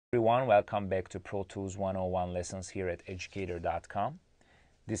Everyone, welcome back to Pro Tools 101 lessons here at Educator.com.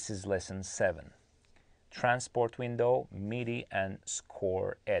 This is lesson 7, Transport Window, MIDI and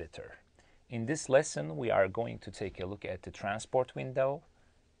Score Editor. In this lesson, we are going to take a look at the transport window,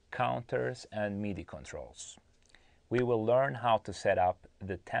 counters and MIDI controls. We will learn how to set up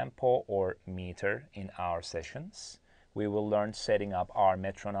the tempo or meter in our sessions. We will learn setting up our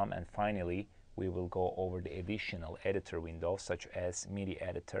metronome, and finally, we will go over the additional editor windows such as MIDI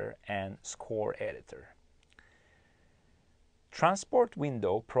editor and score editor. Transport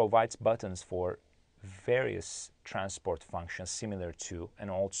window provides buttons for various transport functions similar to an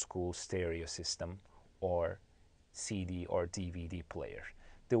old school stereo system or CD or DVD player.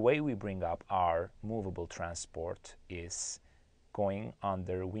 The way we bring up our movable transport is going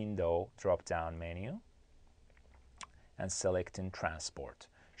under Window drop-down menu and selecting Transport.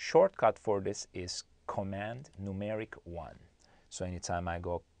 Shortcut for this is Command numeric 1. So anytime I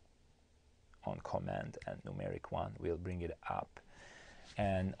go on Command and numeric 1, we'll bring it up.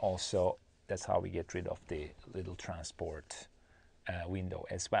 And also, that's how we get rid of the little transport window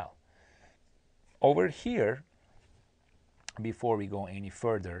as well. Over here, before we go any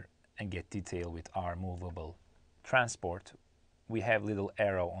further and get detail with our movable transport, we have little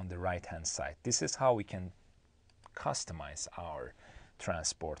arrow on the right hand side. This is how we can customize our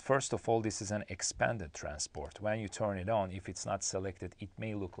transport. First of all, this is an expanded transport. When you turn it on, if it's not selected, it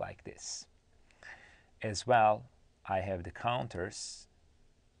may look like this. As well, I have the counters,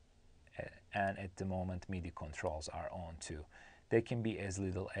 and at the moment MIDI controls are on too. They can be as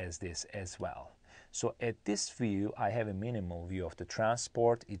little as this as well. So at this view, I have a minimal view of the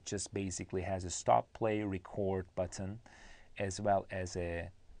transport. It just basically has a stop, play, record button, as well as a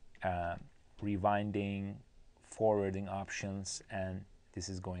rewinding, forwarding options, and this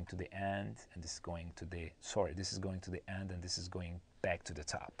is going to the end, and this is going to the, this is going to the end, and this is going back to the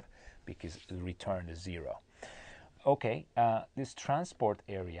top because the return is 0. Okay, this transport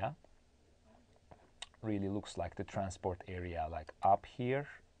area really looks like the transport area like up here.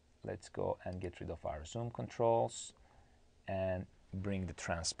 Let's go and get rid of our zoom controls and bring the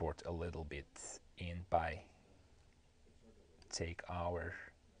transport a little bit in by take our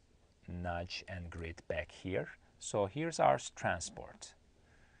nudge and grid back here. So here's our transport.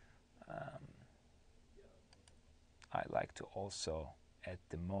 I like to also at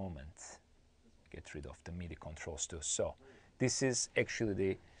the moment get rid of the MIDI controls too. So this is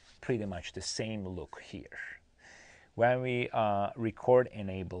actually pretty much the same look here. When we record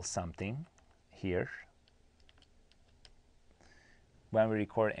enable something here, when we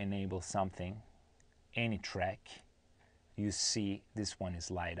record enable something, any track, you see this one is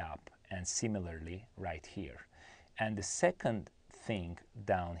light up, and similarly right here. And the second thing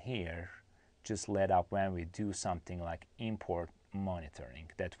down here just lit up when we do something like import monitoring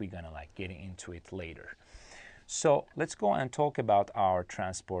that we're gonna like get into it later. So let's go and talk about our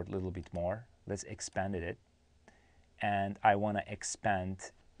transport a little bit more. Let's expand it. And I want to expand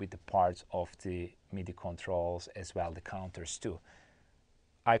with the parts of the MIDI controls as well, the counters too.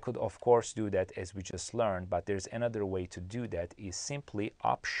 I could of course do that as we just learned, but there's another way to do that is simply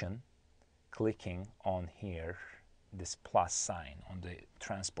option clicking on here, this plus sign on the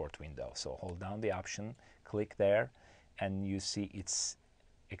transport window. So hold down the option, click there, and you see it's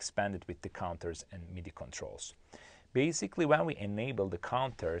expanded with the counters and MIDI controls. Basically, when we enable the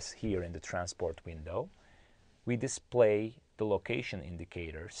counters here in the transport window, we display the location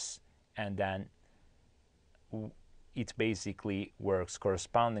indicators, and then it basically works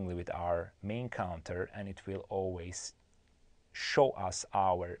correspondingly with our main counter, and it will always show us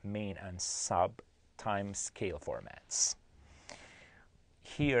our main and sub time scale formats.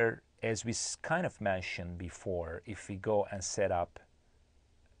 Here, as we kind of mentioned before, if we go and set up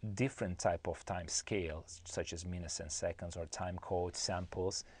different type of time scales, such as minutes and seconds or time code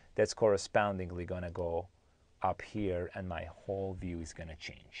samples, that's correspondingly going to go up here, and my whole view is going to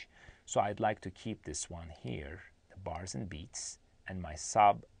change. So I'd like to keep this one here, the bars and beats, and my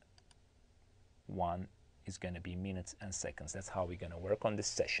sub one is going to be minutes and seconds. That's how we're going to work on this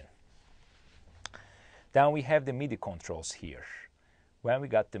session. Then we have the MIDI controls here. When we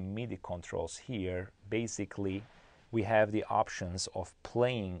got the MIDI controls here, basically we have the options of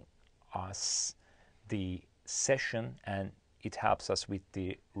playing us the session, and it helps us with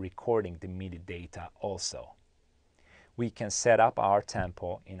the recording the MIDI data also. We can set up our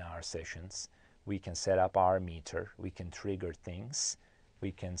tempo in our sessions. We can set up our meter. We can trigger things.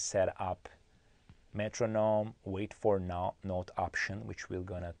 We can set up metronome, wait for note option, which we're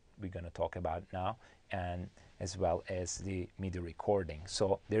gonna talk about now, and as well as the MIDI recording.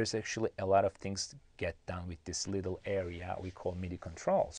 So there's actually a lot of things to get done with this little area we call MIDI controls.